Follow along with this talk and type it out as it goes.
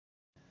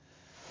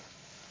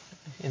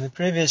In the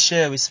previous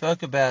share, we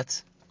spoke about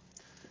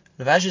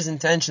Rav Ashi's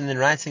intention in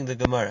writing the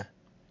Gemara.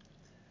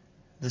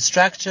 The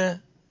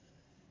structure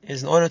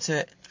is in order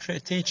to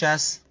teach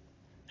us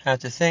how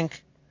to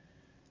think,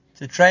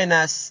 to train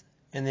us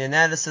in the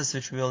analysis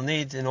which we will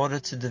need in order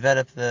to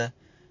develop the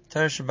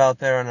Torah Sheba'al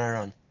Peh on our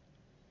own.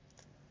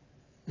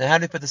 Now, how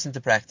do we put this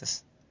into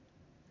practice?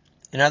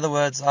 In other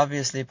words,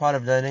 obviously, part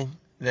of learning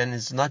then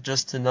is not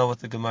just to know what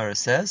the Gemara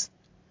says,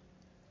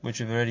 which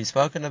we've already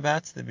spoken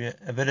about, the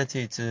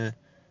ability to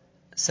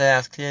say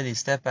out clearly,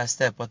 step by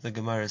step, what the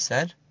Gemara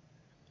said.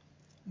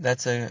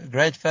 That's a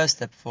great first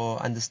step for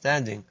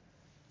understanding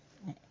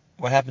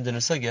what happened in a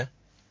sugya.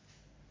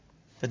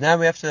 But now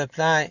we have to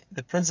apply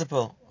the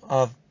principle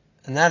of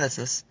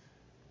analysis,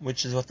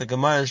 which is what the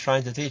Gemara is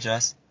trying to teach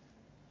us,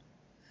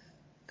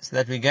 so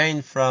that we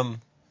gain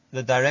from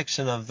the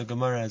direction of the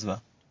Gemara as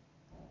well.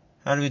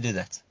 How do we do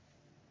that?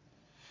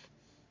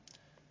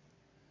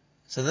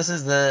 So this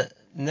is the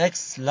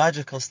next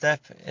logical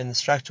step in the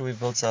structure we've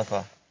built so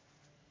far.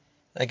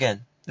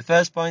 Again, the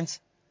first point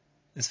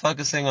is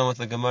focusing on what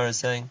the Gemara is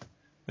saying.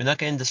 We're not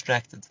getting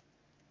distracted.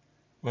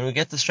 When we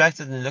get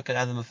distracted and we look at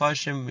other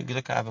mafarshim, we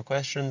look at other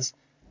questions,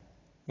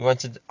 we want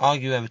to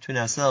argue between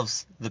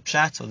ourselves the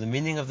pshat or the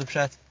meaning of the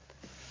pshat,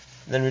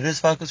 then we lose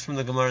focus from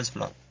the Gemara's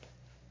flow.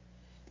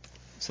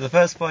 So the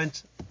first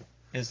point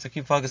is to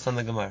keep focused on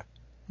the Gemara.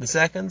 The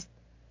second,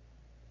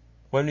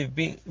 when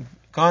we've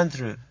gone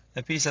through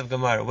a piece of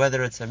Gemara,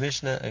 whether it's a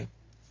Mishnah,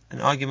 an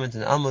argument,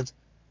 an Amud,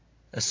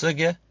 a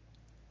Sugya,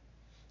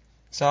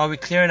 so are we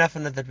clear enough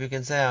in it that we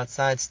can say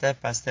outside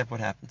step by step what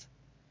happened?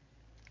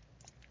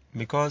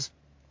 Because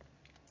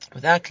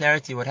without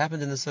clarity what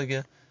happened in the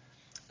Sugya,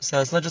 so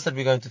it's not just that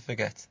we're going to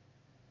forget.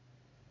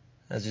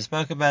 As we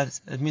spoke about,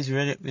 it means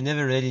we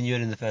never really knew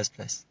it in the first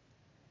place.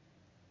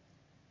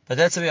 But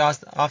that's what we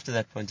asked after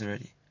that point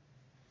already.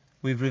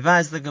 We've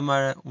revised the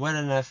Gemara well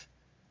enough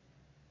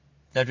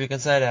that we can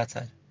say it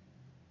outside.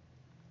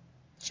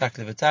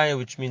 Shakli V'Tarya,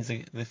 which means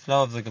the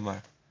flow of the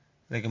Gemara.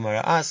 The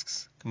Gemara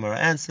asks, Gemara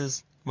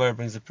answers, Gemara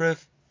brings a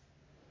proof,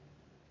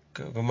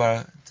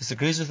 Gemara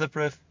disagrees with the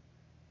proof.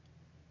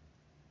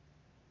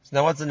 So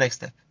now what's the next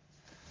step?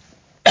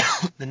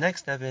 The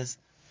next step is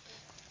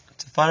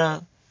to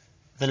follow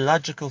the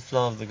logical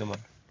flow of the Gemara.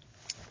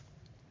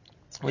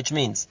 Which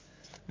means,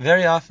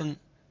 very often,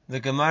 the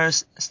Gemara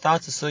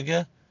starts a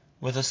sugya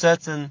with a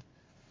certain,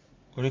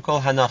 what we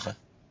call hanacha,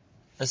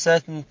 a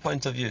certain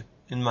point of view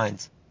in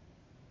mind.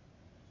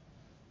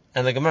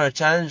 And the Gemara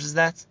challenges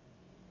that,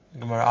 the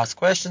Gemara asks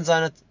questions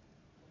on it,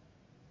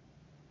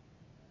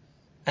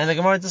 and the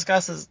Gemara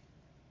discusses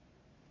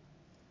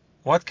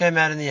what came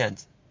out in the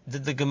end.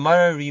 Did the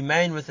Gemara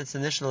remain with its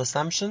initial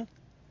assumption,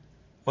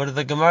 or did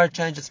the Gemara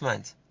change its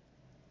mind?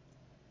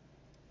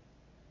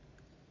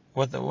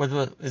 What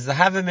is the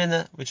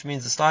Havamina, which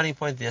means the starting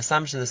point, the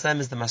assumption, the same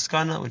as the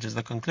Maskana, which is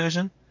the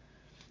conclusion,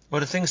 or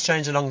do things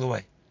change along the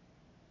way?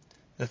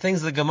 The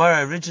things the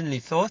Gemara originally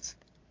thought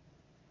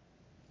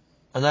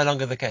are no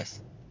longer the case.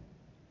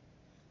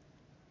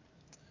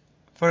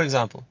 For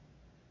example,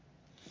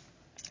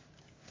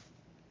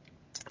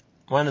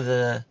 one of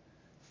the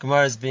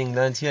Gemaras being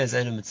learned here is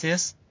Eilu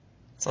Metzias.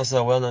 It's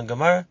also a well-known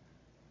Gemara.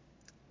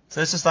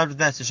 So let's just start with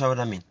that to show what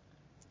I mean.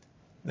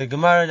 The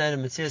Gemara in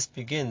Eilu Metzias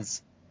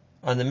begins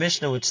on the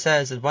Mishnah which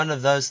says that one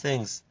of those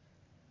things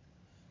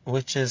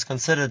which is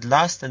considered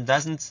lost and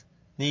doesn't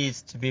need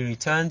to be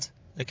returned,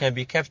 that can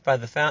be kept by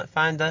the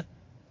finder,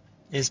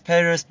 is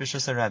Peres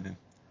B'Shus HaRabim.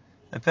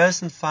 A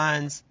person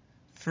finds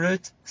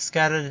fruit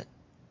scattered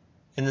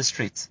in the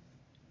street.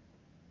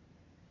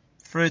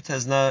 Fruit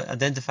has no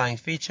identifying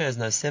feature, has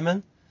no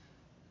siman,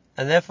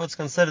 and therefore it's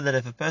considered that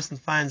if a person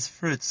finds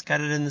fruit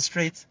scattered in the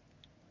street,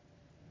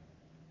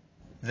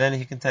 then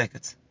he can take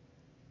it.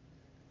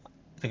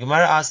 The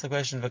Gemara asks the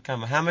question,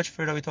 V'kama, how much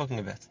fruit are we talking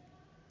about?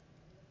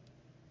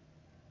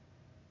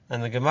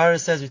 And the Gemara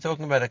says we're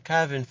talking about a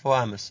kav in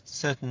 4 amos, a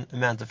certain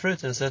amount of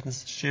fruit in a certain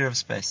shear of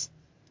space,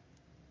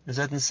 a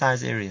certain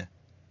size area.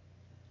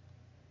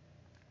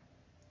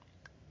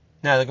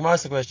 Now the Gemara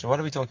asks the question, what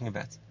are we talking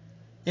about?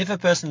 If a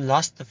person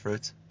lost the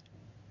fruit,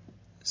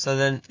 so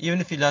then even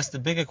if he lost the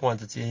bigger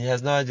quantity and he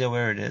has no idea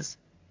where it is,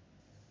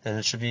 then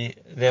it should be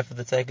there for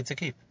the taker to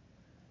keep.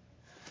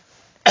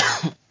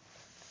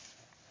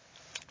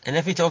 And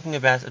if we're talking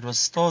about it was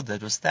stored there,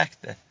 it was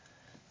stacked there,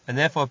 and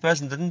therefore a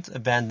person didn't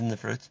abandon the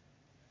fruit,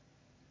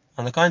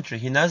 on the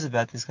contrary, he knows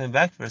about it, he's coming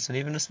back for it, and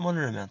even a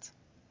smaller amount.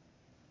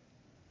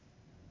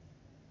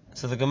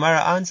 So the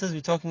Gemara answers,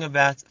 we're talking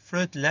about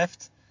fruit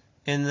left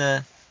in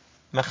the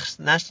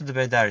Machnashta de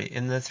Beidari,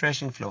 in the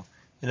threshing floor,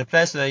 in a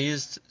place where they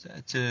used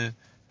to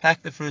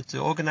pack the fruit, to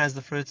organize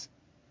the fruit,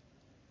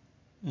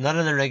 not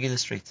on a regular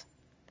street.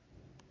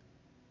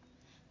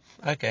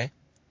 Okay,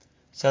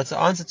 so it's an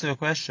answer to a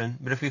question,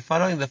 but if we're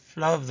following the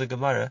flow of the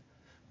Gemara,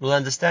 we'll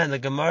understand the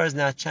Gemara has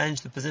now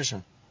changed the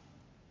position.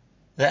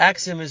 The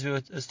axiom is,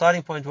 the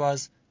starting point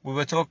was, we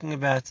were talking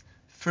about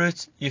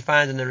fruit you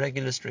find in a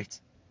regular street.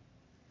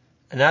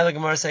 And now the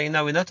Gemara is saying,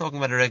 no, we're not talking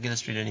about a regular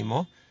street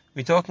anymore.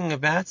 We're talking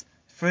about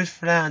fruit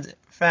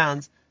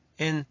found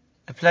in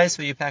a place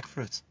where you pack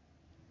fruit,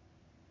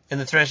 in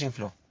the threshing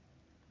floor.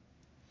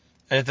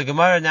 And if the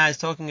Gemara now is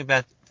talking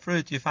about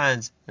fruit you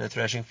find in a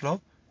threshing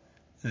floor,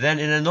 then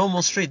in a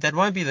normal street that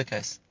won't be the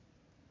case.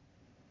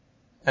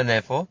 And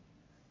therefore,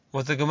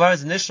 what the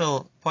Gemara's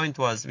initial point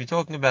was, we're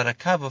talking about a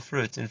cob of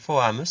fruit in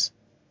 4 amos,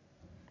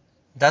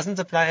 doesn't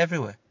apply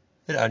everywhere.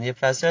 It only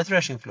applies to a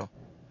threshing floor.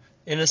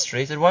 In a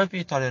street, it won't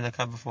be totally in a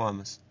cob of 4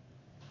 amos.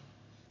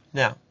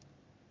 Now,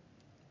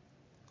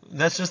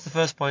 that's just the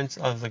first point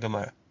of the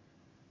Gemara.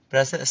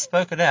 But I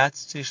spoke it out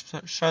to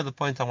show the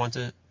point I want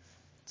to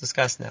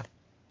discuss now.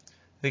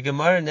 The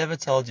Gemara never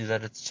told you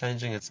that it's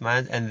changing its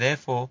mind, and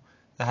therefore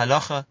the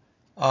halacha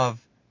of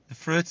the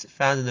fruit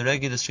found in the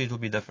regular street will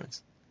be different.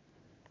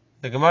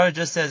 The Gemara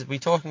just says we're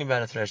talking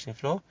about a threshing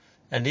floor,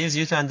 and leaves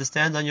you to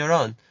understand on your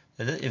own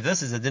that if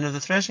this is the din of the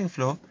threshing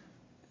floor,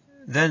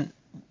 then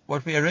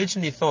what we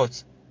originally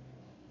thought,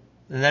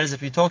 and that is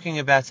if you're talking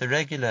about a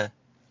regular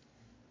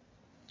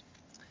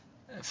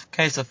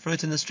case of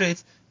fruit in the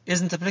street,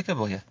 isn't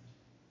applicable here.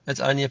 It's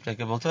only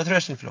applicable to a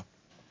threshing floor.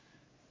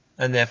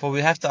 And therefore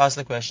we have to ask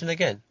the question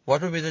again,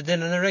 what would be the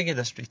din in a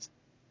regular street?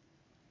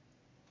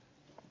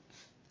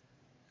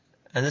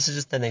 And this is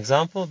just an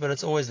example, but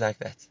it's always like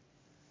that.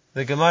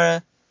 The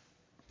Gemara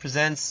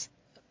presents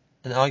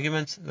an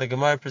argument, the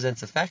Gemara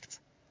presents a fact,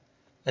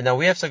 and now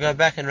we have to go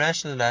back and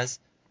rationalize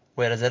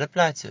where does that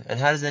apply to, and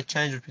how does that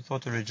change what we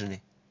thought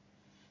originally.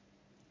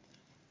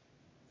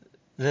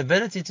 The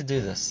ability to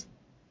do this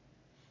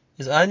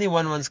is only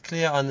when one's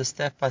clear on the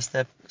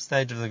step-by-step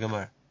stage of the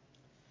Gemara.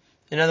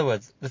 In other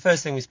words, the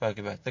first thing we spoke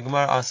about, the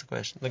Gemara asks a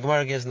question, the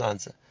Gemara gives an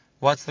answer.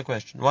 What's the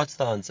question? What's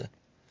the answer?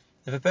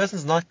 If a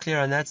person's not clear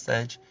on that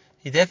stage,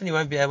 he definitely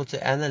won't be able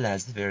to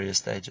analyze the various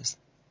stages.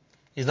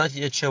 He's not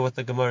yet sure what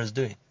the Gemara is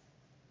doing.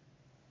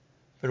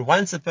 But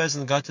once a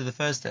person got to the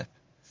first step,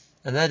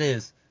 and that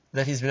is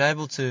that he's been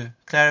able to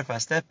clarify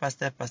step by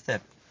step by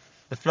step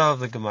the flow of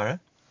the Gemara,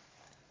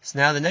 so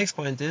now the next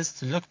point is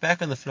to look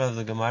back on the flow of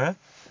the Gemara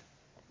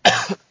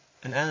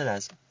and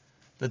analyze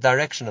the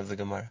direction of the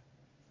Gemara.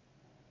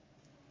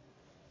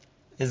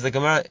 Is the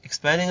Gemara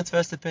explaining its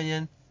first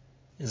opinion?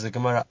 Is the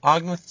Gemara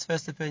arguing with its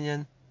first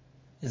opinion?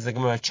 Is the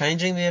Gemara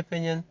changing the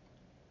opinion?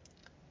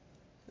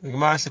 The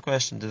Gemara asks a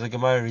question. Did the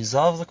Gemara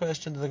resolve the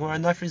question? Did the Gemara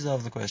not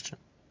resolve the question?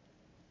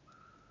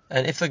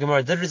 And if the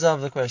Gemara did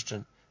resolve the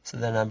question, so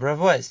there are a number of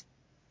ways.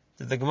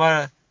 Did the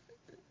Gemara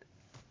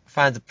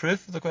find the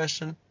proof of the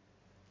question?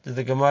 Did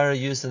the Gemara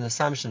use an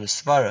assumption, a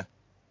svara,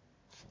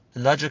 a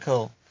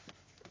logical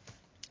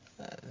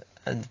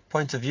and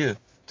point of view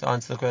to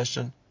answer the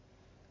question?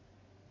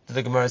 Did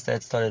the Gemara say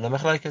it's started in a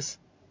machlokes?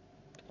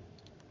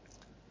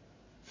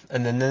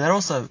 And then that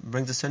also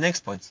brings us to the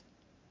next point.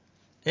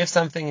 If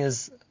something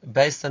is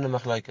based on a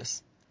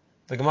machlokes,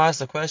 the Gemara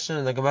asks a question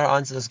and the Gemara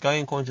answers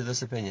going according to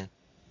this opinion.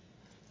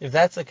 If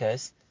that's the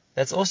case,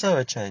 that's also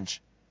a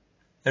change.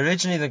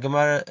 Originally the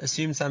Gemara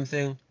assumed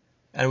something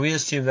and we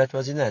assumed that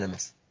was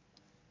unanimous.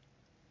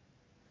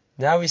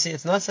 Now we see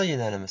it's not so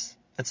unanimous.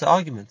 It's an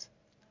argument.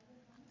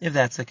 If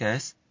that's the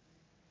case,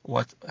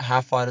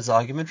 how far does the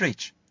argument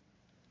reach?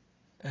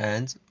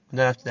 And we're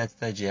not up to that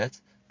stage yet,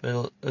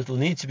 but it'll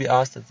need to be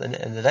asked in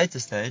the later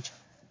stage,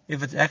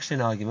 if it's actually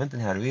an argument,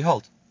 then how do we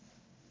hold?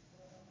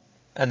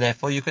 And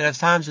therefore you could have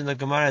times when the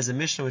Gemara has a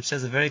Mishnah which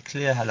says a very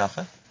clear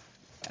halacha,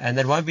 and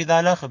that won't be the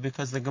halacha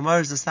because the Gemara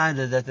has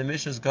decided that the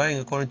Mishnah is going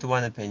according to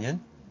one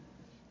opinion,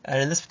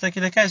 and in this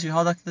particular case we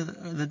hold up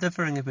the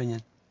differing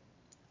opinion.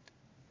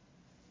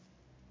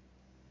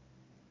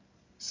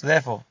 So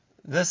therefore,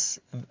 this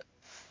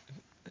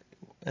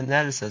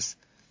analysis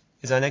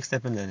is our next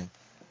step in learning.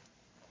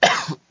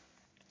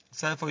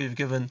 So therefore you've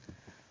given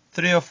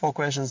 3 or 4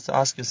 questions to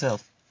ask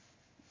yourself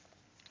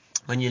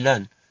when you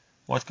learn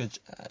what to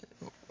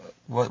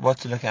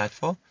look out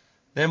for.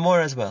 There are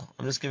more as well.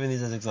 I'm just giving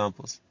these as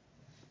examples.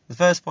 The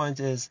first point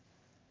is,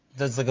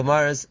 does the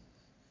Gemara's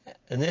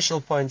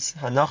initial points,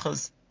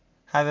 hanachas,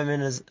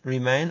 havaminas,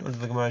 remain, or does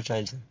the Gemara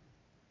change them?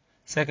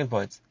 Second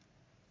point,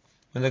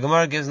 when the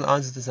Gemara gives an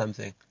answer to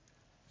something,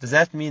 does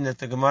that mean that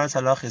the Gemara's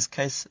halach is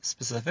case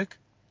specific?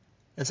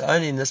 It's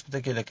only in this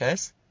particular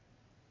case,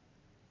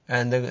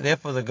 and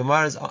therefore the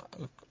Gemara's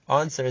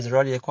answer is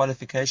already a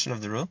qualification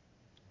of the rule?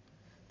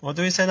 What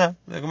do we say now?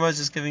 The Gemara is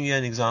just giving you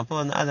an example,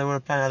 and they will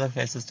apply in other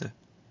cases too.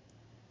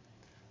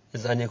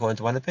 It's only according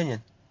to one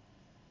opinion.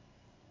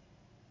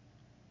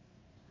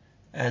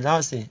 And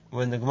lastly,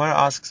 when the Gemara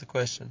asks a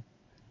question,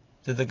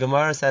 did the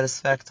Gemara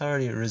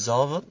satisfactorily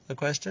resolve the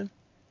question?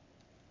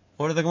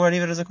 Or did the Gemara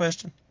leave it as a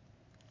question?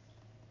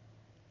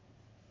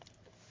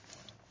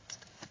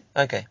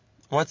 Okay,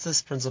 what's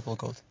this principle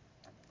called?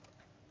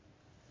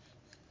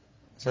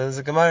 So there's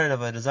a Gemara in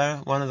Avodah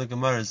Zarah, one of the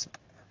Gemaras,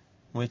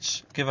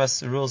 which give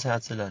us rules how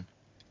to learn.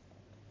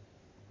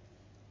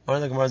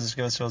 One of the Gemaras which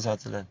give us rules how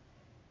to learn.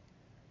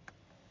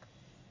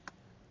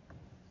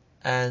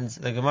 And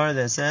the Gemara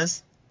there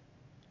says,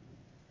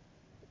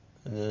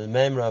 the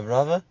Memra of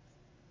Rava,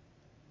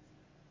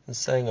 the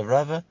saying of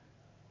Rava,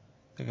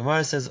 the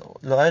Gemara says,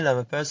 La'olam,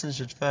 a person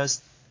should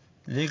first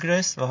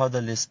ligres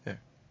v'hada lisper.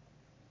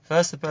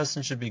 First, the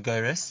person should be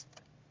gores,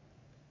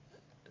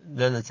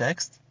 learn the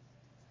text,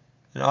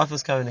 and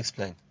afterwards come and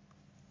explain.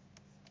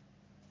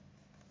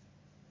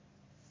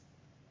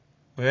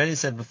 We already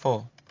said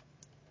before,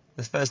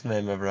 the first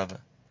name of Rava.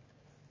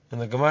 And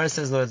the Gemara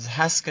says the words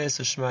Haskes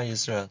Ushma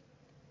Yisrael.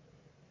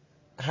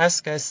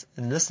 Haskes,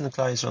 and listen to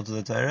Klal Yisrael to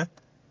the Torah.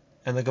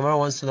 And the Gemara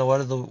wants to know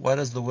what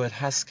does the word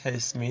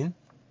Haskes mean.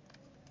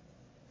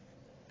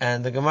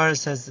 And the Gemara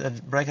says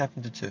that break up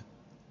into two.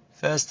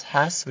 First,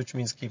 Has, which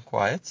means keep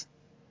quiet.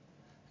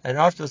 And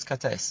afterwards,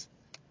 Kates,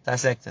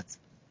 dissect it.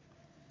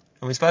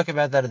 And we spoke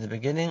about that at the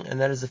beginning,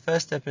 and that is the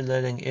first step in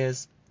learning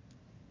is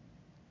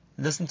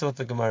listen to what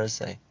the Gemara is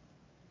saying.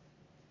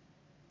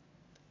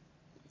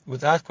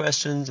 Without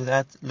questions,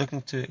 without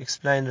looking to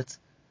explain it,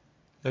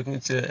 looking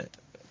to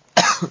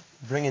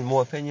bring in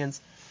more opinions.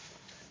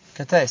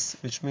 Kates,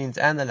 which means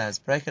analyze,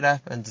 break it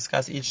up, and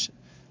discuss each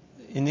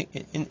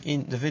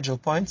individual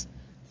point,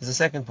 is the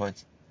second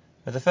point.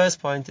 But the first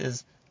point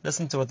is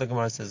listen to what the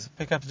Gemara says.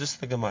 Pick up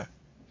just the Gemara.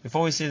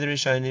 Before we see the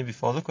Rishonim,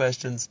 before the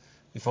questions,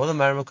 before the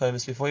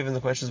Maramakomis, before even the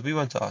questions we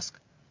want to ask.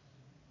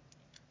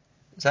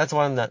 So that's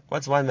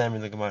what's one memory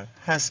in the Gemara?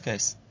 Has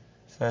case.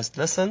 First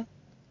listen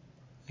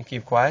and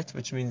keep quiet,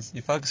 which means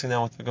you're focusing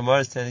on what the Gemara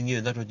is telling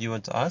you, not what you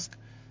want to ask.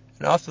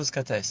 And afterwards,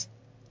 kates.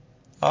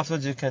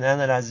 Afterwards you can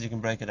analyze it, you can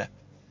break it up.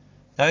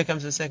 Now we come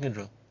to the second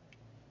rule.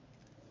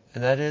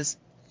 And that is,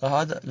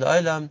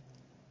 La'olam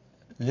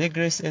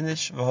ligris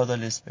inish v'hoda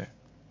lisper.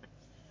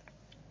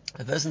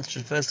 A person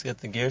should first get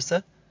the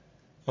girsa.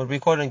 What we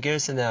call in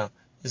girsa now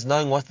is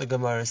knowing what the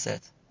Gemara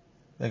said.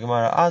 The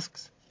Gemara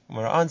asks, the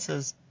Gemara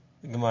answers,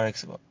 the Gemara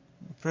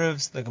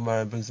proves, the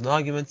Gemara brings an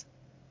argument.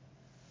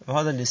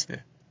 V'hoda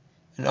lisper.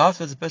 And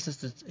afterwards the person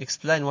has to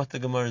explain what the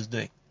Gemara is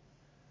doing.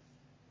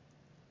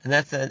 And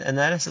that's the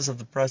analysis of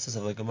the process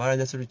of the Gemara,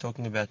 and that's what we're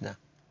talking about now.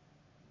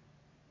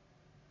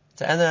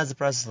 To analyze the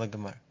process of the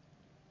Gemara.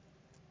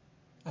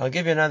 I'll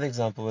give you another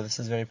example where this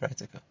is very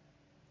practical.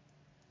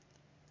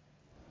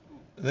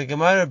 The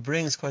Gemara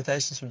brings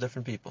quotations from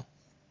different people.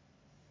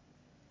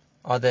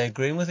 Are they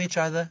agreeing with each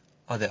other?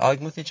 Are they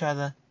arguing with each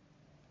other?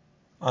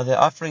 Are they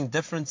offering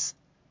different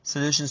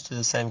solutions to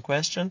the same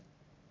question?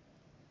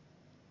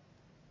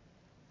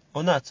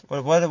 Or not?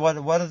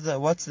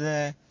 What's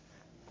the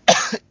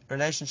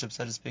relationship,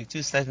 so to speak,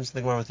 two statements of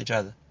the Gemara with each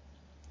other?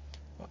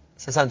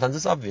 So sometimes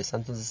it's obvious,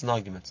 sometimes it's an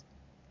argument.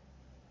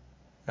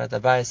 Right?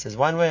 Abai says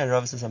one way and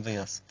Rav says something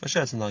else. For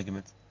sure it's an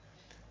argument.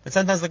 But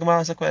sometimes the Gemara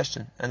has a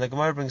question, and the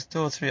Gemara brings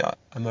two or three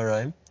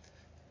Amoraim,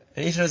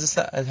 and each has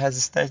a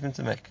statement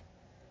to make.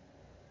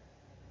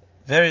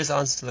 Various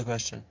answers to the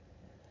question.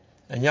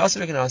 And you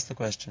also can ask the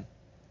question,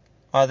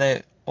 are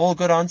they all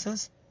good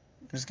answers?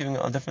 Just giving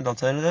different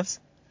alternatives?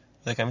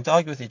 They're coming to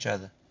argue with each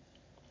other.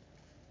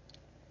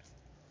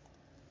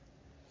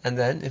 And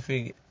then, if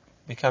we're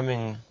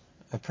becoming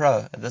a pro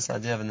at this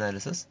idea of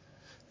analysis,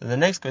 then the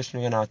next question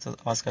we're going to have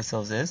to ask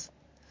ourselves is,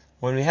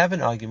 when we have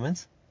an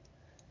argument,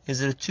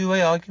 is it a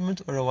two-way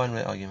argument or a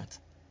one-way argument?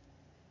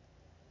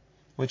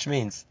 Which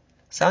means,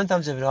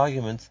 sometimes you have an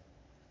argument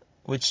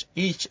which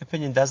each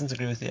opinion doesn't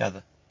agree with the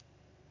other.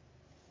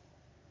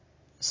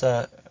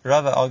 So,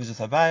 Rava argues with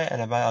Abai,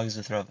 and Abai argues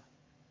with Rava.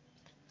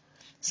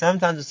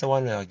 Sometimes it's a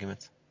one-way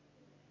argument,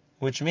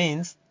 which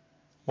means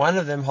one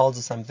of them holds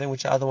to something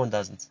which the other one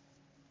doesn't.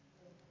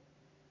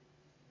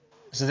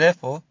 So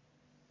therefore,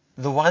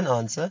 the one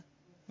answer,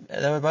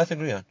 they will both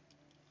agree on.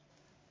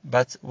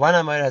 But one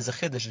Amar has a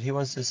chiddush, and he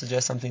wants to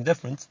suggest something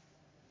different,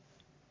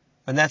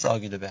 and that's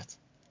argued about.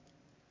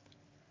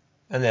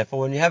 And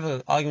therefore, when you have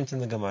an argument in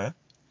the Gemara,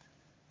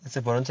 it's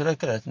important to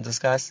look at it and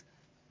discuss,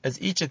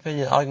 is each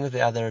opinion arguing with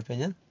the other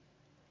opinion?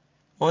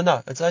 Or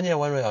no, it's only a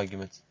one-way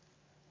argument.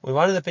 What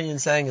one of the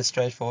opinions saying is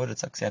straightforward,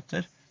 it's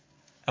accepted,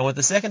 and what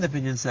the second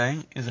opinion is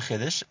saying is a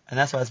chiddush, and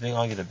that's why it's being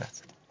argued about.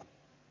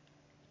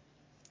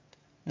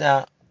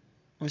 Now,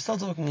 we're still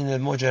talking in a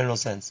more general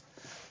sense.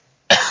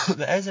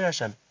 The Ezer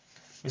Hashem,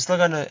 we're still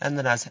going to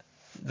analyze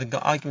the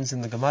arguments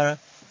in the Gemara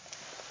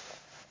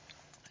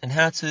and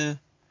how to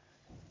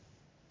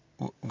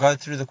go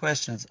through the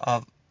questions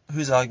of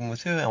who's arguing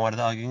with who and what are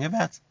they arguing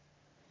about.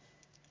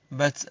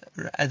 But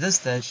at this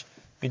stage,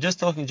 we're just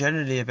talking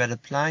generally about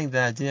applying the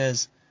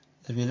ideas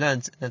that we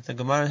learned, that the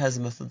Gemara has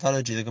a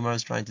methodology the Gemara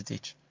is trying to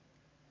teach.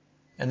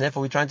 And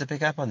therefore we're trying to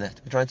pick up on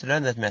that. We're trying to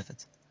learn that method.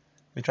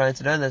 We're trying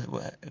to learn that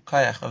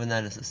koyach of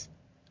analysis.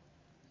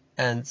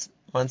 And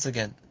once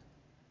again,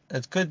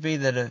 it could be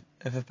that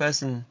if a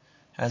person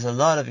has a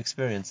lot of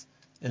experience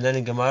in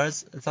learning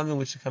Gemaras, it's something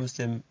which comes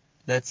to him,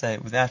 let's say,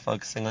 without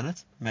focusing on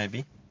it,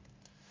 maybe.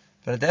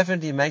 But it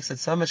definitely makes it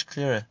so much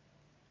clearer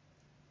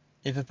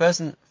if a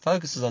person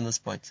focuses on this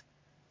point.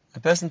 A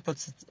person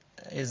puts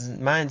his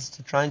mind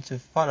to trying to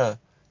follow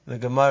the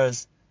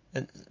Gemara's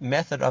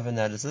method of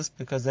analysis,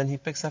 because then he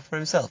picks up for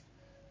himself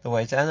the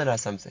way to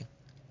analyze something.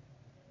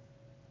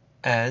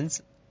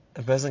 And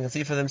a person can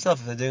see for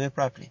themselves if they're doing it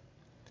properly.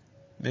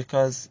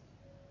 Because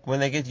when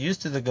they get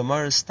used to the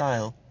Gemara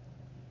style,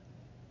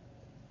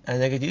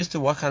 and they get used to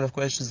what kind of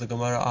questions the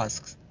Gemara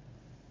asks,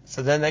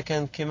 so then they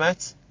can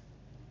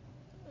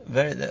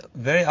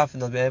very often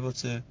they'll be able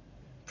to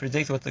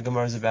predict what the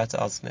Gemara is about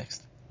to ask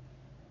next.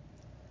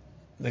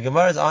 The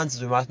Gemara's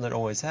answers we might not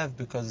always have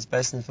because it's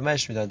based on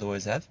information we don't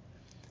always have.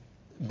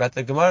 But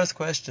the Gemara's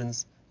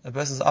questions, a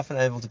person is often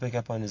able to pick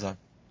up on his own.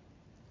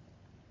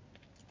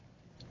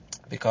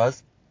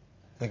 Because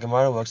the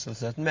Gemara works with a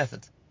certain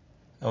method.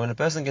 And when a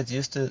person gets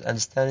used to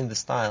understanding the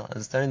style,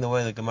 understanding the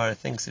way the Gemara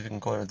thinks, if you can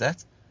call it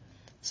that,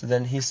 so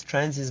then he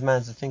trains his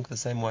mind to think the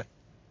same way.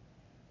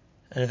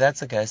 And if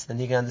that's the case, then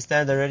he can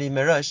understand already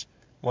Merosh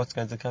what's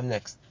going to come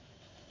next.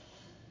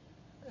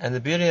 And the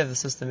beauty of the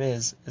system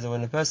is that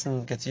when a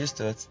person gets used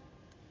to it,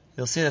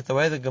 you'll see that the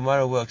way the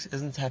Gemara works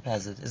isn't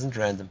haphazard, isn't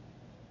random.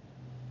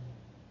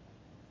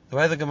 The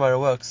way the Gemara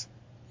works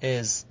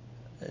is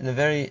in a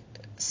very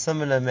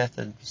similar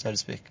method, so to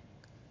speak.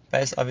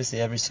 Based,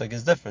 obviously, every sug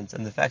is different,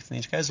 and the facts in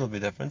each case will be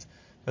different,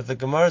 but the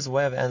Gemara's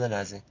way of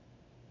analyzing,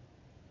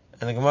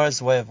 and the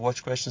Gemara's way of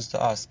what questions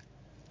to ask,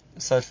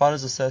 so it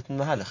follows a certain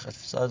mahalach,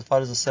 so it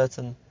follows a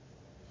certain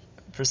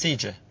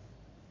procedure,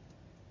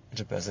 which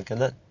a person can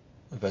learn,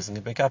 a person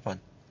can pick up on.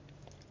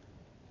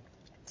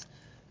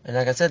 And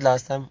like I said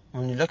last time,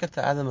 when you look at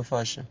the other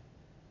Mefarshim,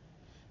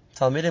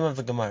 Talmidim of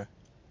the Gemara,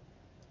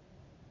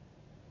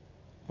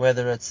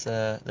 whether it's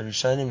the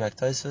Rishonim like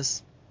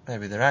Tosfos,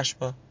 maybe the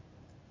Rashba,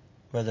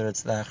 whether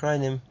it's the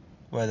Achronim,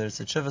 whether it's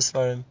the Tshuvas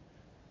Svarim,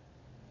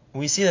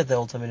 we see that they're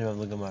all Talmidim of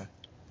the Gemara.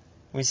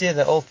 We see that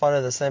they all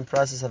follow the same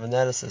process of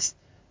analysis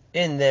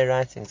in their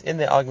writings, in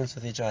their arguments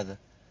with each other,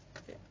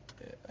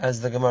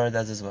 as the Gemara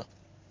does as well.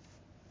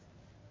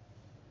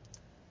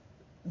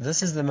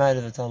 This is the matter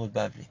of the Talmud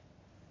Bavli.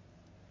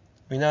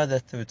 We know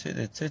that there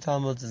are two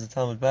Talmuds, there's the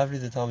Talmud Bavli,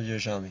 the Talmud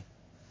Yerushalmi.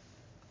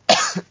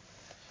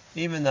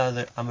 Even though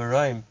the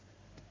Amoraim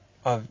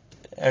of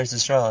Eretz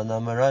Yisrael and the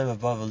Amoraim of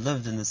Bavel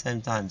lived in the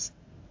same times,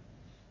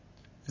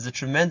 there's a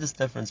tremendous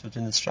difference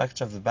between the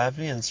structure of the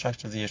Bavli and the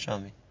structure of the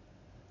Yerushalmi.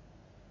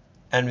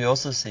 And we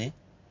also see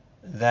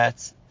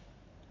that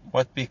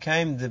what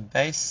became the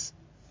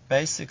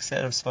basic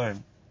set of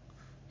Sfarim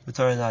for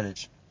Torah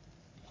knowledge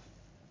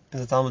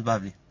is the Talmud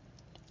Bavli,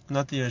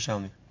 not the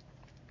Yerushalmi.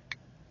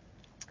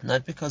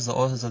 Not because the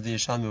authors of the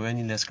Yerushalmi were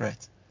any less great.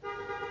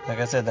 Like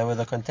I said, they were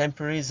the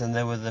contemporaries and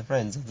they were the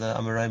friends of the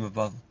Amoraim of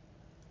Bavel.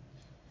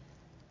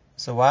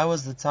 So why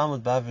was the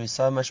Talmud Bavli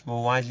so much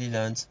more widely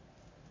learned,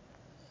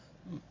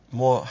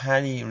 more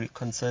highly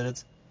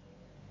considered,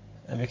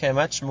 and became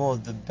much more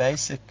the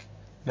basic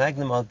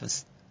magnum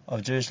opus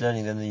of Jewish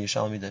learning than the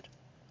Yerushalmi did?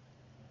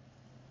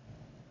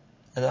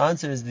 And the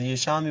answer is the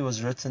Yerushalmi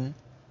was written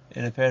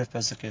in a period of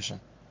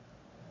persecution.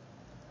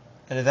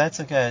 And if that's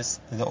the case,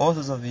 the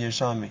authors of the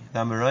Yerushalmi, the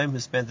Amoraim who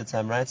spent the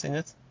time writing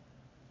it,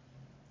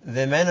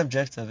 their main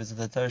objective is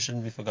that the Torah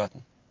shouldn't be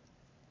forgotten.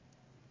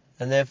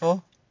 And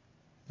therefore,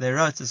 they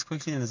wrote as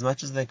quickly and as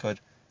much as they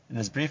could, in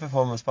as brief a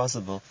form as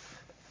possible,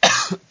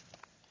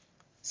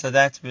 so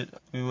that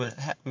we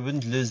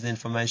wouldn't lose the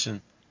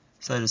information,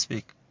 so to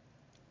speak,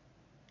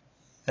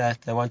 that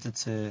they wanted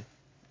to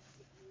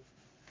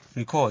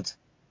record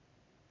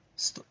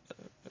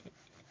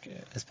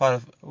as part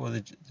of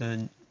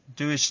the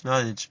Jewish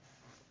knowledge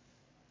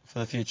for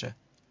the future.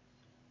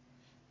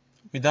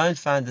 We don't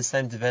find the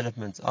same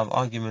development of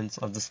arguments,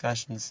 of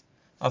discussions,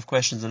 of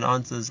questions and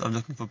answers, of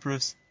looking for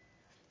proofs,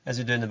 as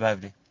we do in the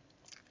Bavli.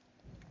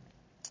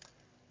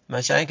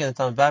 Mashiach in the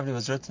Talmud Bavli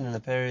was written in a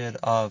period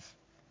of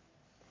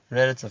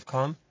relative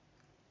calm.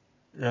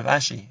 Rav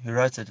Ashi, who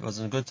wrote it, was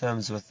in good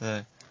terms with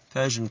the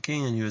Persian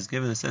king, and he was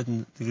given a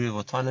certain degree of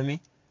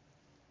autonomy.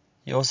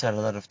 He also had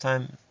a lot of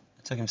time.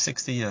 It took him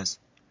 60 years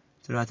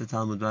to write the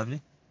Talmud Bavli,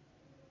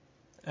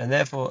 and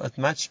therefore it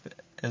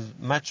is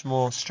much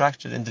more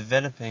structured in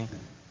developing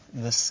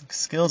the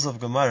skills of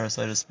Gemara,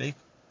 so to speak,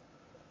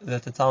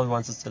 that the Talmud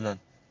wants us to learn.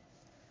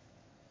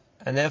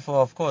 And therefore,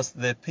 of course,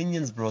 the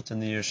opinions brought in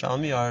the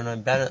Yerushalmi are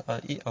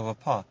of a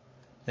par.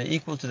 They're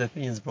equal to the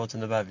opinions brought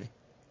in the Bavli.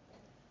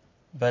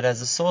 But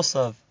as a source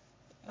of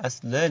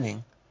us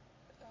learning,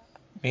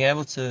 being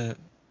able to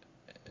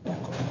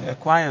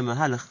acquire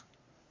mahalach,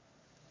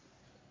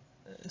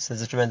 so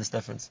there's a tremendous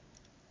difference.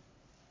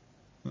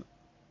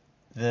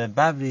 The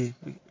Bavli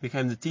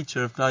became the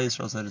teacher of Klal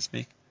Yisrael, so to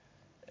speak,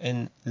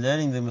 in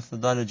learning the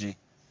methodology,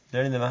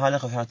 learning the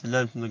mahalach of how to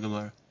learn from the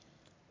Gemara.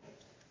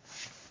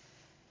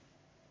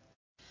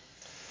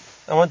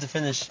 I want to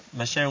finish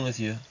by sharing with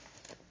you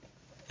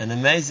an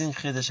amazing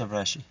Chiddush of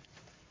Rashi.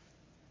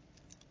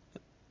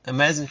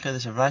 Amazing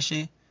Chiddush of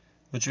Rashi,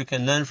 which we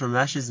can learn from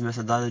Rashi's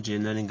methodology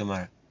in learning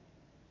Gemara.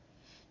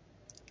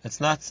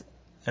 It's not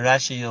a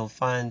Rashi you'll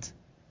find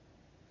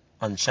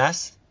on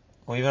Shas,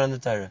 or even on the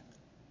Torah.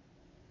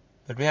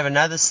 But we have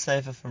another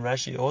sefer from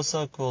Rashi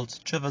also called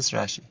Tshuvas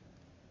Rashi.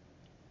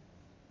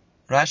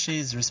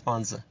 Rashi's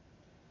responsa.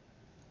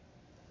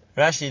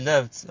 Rashi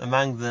lived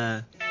among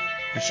the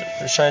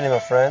Rishonim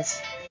of France,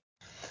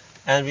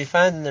 and we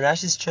find in the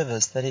Rashi's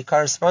Tshuvas that he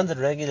corresponded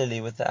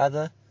regularly with the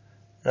other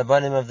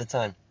Rabbanim of the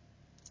time.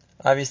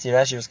 Obviously,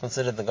 Rashi was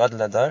considered the Gadol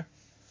Hador,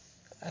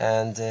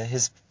 and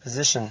his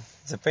position,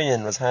 his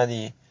opinion was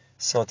highly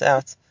sought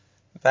out,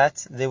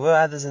 but there were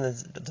others in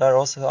the Dar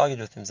also who argued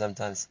with him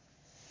sometimes.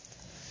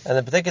 And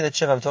the particular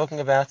tshuva I'm talking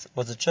about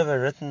was a tshuva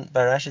written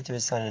by Rashi to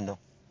his son-in-law.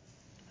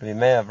 Rabbi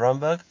Meir of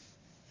Romberg.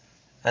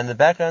 And the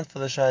background for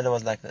the Shaila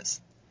was like this.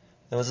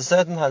 There was a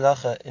certain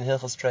halacha in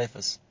Hilchos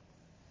Treifos,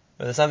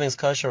 whether something is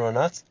kosher or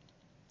not,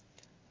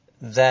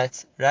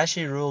 that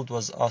Rashi ruled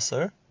was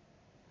asur,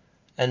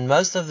 and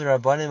most of the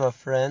Rabbanim of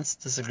France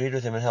disagreed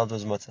with him and held it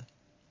was mutter.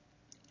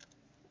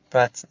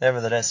 But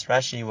nevertheless,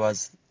 Rashi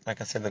was, like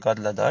I said, the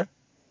Gadol Hador,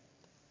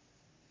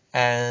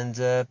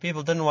 and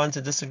people didn't want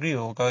to disagree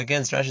or go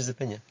against Rashi's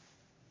opinion.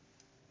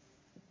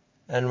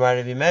 And why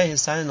Rabbi Meir,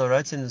 his son-in-law,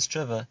 wrote in the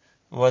Shuvah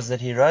was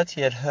that he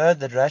had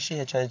heard that Rashi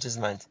had changed his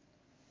mind.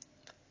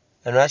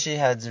 And Rashi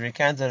had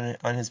recanted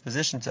on his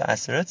position to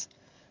asur it,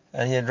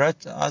 and he had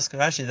wrote to ask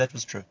Rashi if that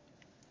was true.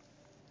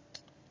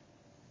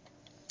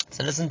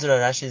 So listen to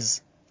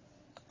Rashi's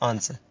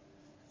answer.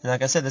 And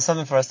like I said, there's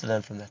something for us to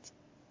learn from that.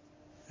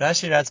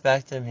 Rashi writes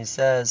back to him, he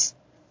says,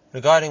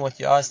 regarding what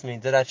you asked me,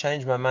 did I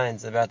change my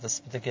mind about this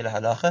particular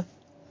halacha?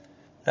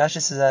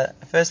 Rashi says,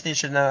 firstly you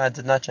should know I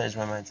did not change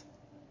my mind.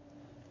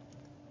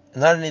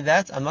 And not only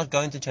that, I'm not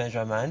going to change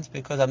my mind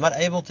because I'm not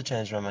able to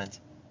change my mind.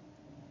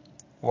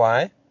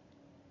 Why?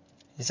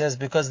 He says,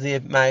 because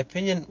my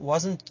opinion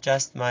wasn't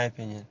just my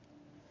opinion.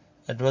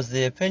 It was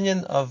the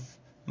opinion of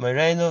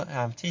Moreinu,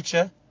 our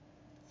teacher,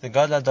 the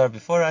Gadol Hador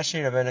before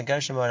Rashi, Rabbeinu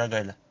Gershom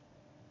Aragoyla.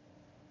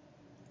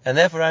 And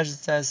therefore Rashi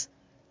says,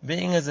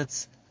 being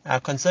as I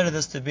consider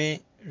this to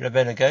be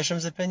Rabbeinu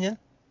Gershom's opinion,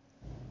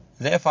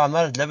 therefore I'm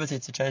not at liberty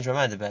to change my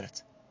mind about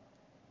it.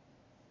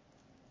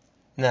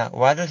 Now,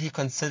 why did he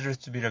consider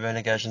it to be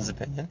Rabbeinu Gershom's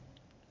opinion?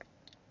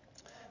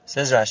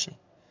 Says Rashi,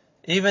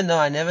 even though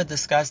I never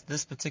discussed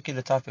this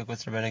particular topic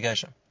with Rabbeinu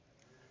Gershom,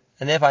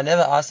 and therefore I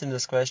never asked him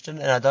this question,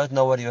 and I don't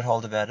know what he would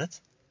hold about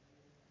it,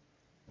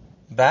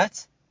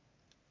 but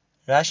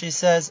Rashi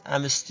says,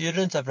 I'm a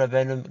student of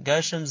Rabbeinu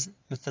Gershom's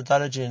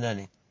methodology in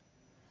learning.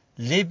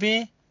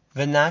 Libi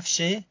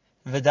v'nafshi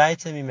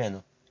v'daita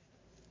mimenu.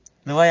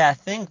 The way I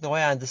think, the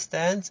way I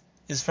understand,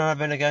 is from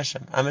Rabbeinu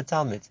Gershom. I'm a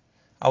Talmid.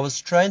 I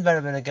was trained by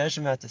Rabbeinu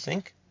Gershom how to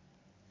think,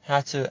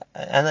 how to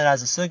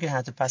analyze a sugya,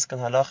 how to paskan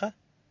halacha,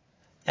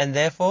 and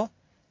therefore,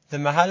 the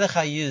mahalach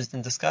I used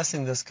in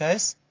discussing this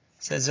case,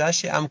 says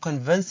Rashi, I'm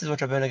convinced is what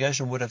Rabbeinu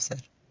Gershom would have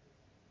said.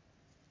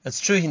 It's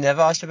true, he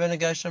never asked Rabbeinu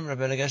Gershom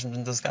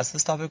didn't discuss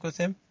this topic with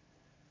him,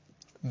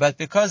 but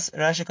because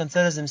Rashi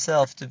considers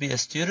himself to be a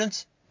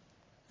student,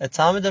 a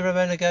Talmid of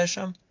Rabbeinu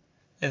Gershom,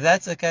 if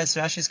that's the case,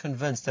 Rashi is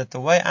convinced that the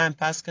way I'm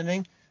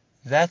paskaning,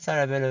 that's how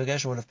Rabbeinu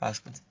Gershom would have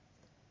paskaned.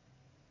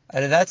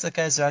 And if that's the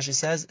case, Rashi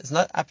says, it's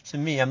not up to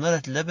me, I'm not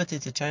at liberty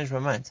to change my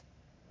mind.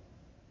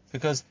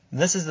 Because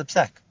this is the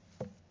psak.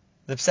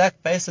 The psak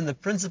based on the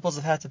principles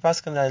of how to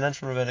paskan that I learned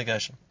from Rabbeinu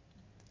Gershom.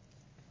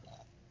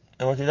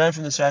 And what we learn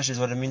from this Rashi is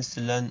what it means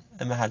to learn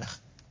a mahalach.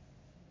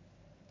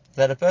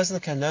 That a person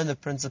can learn the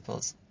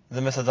principles,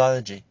 the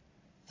methodology,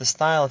 the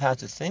style of how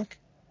to think,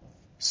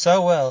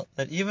 so well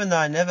that even though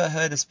I never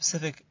heard a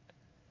specific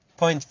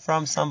point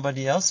from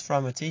somebody else,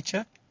 from a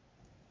teacher,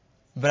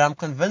 but I'm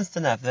convinced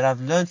enough that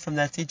I've learned from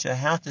that teacher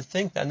how to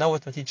think that I know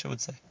what my teacher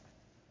would say.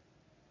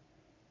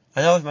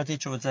 I know what my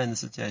teacher would say in the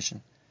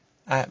situation.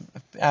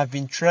 I've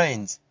been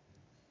trained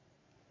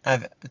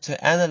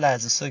to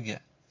analyze a sugya,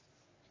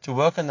 to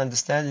work on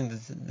understanding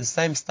the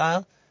same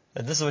style,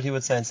 that this is what he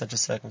would say in such a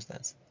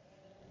circumstance.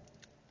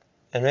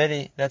 And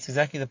really, that's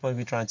exactly the point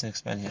we're trying to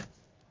explain here.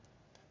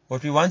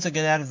 What we want to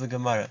get out of the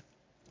Gemara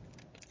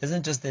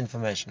isn't just the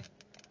information,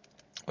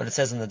 what it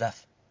says in the daf.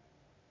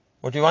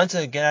 What we want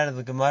to get out of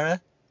the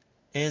Gemara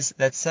is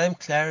that same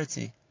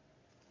clarity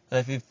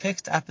that we've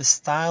picked up a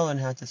style on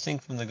how to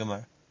think from the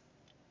Gemara.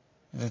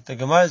 The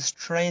Gemara has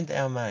trained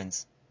our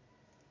minds.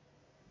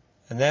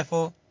 And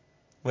therefore,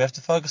 we have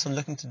to focus on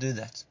looking to do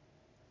that.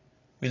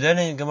 We're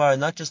learning in Gemara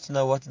not just to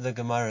know what the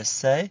Gemara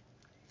say,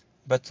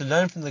 but to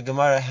learn from the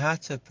Gemara how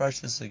to approach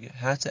the sugya,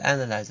 how to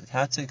analyze it,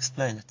 how to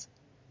explain it.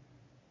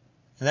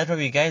 And that way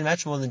we gain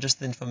much more than just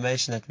the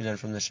information that we learn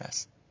from the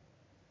Shas.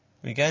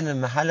 We gain a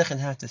mahalach in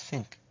how to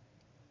think,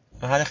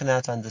 mahalach in how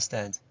to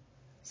understand.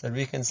 So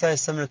we can say,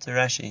 similar to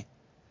Rashi,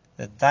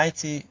 that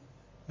daiti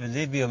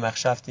v'libi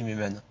u'machshavti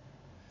mimenu.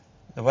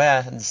 The way I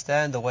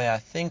understand, the way I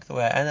think, the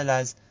way I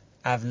analyze,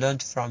 I've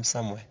learned from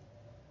somewhere.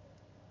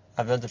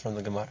 I've learned it from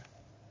the Gemara.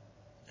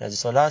 And as you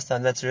saw last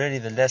time, that's really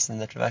the lesson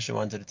that Rashi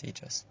wanted to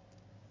teach us.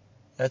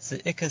 That's the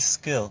ikka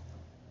skill,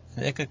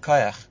 the ikka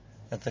koyach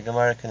that the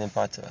Gemara can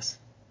impart to us.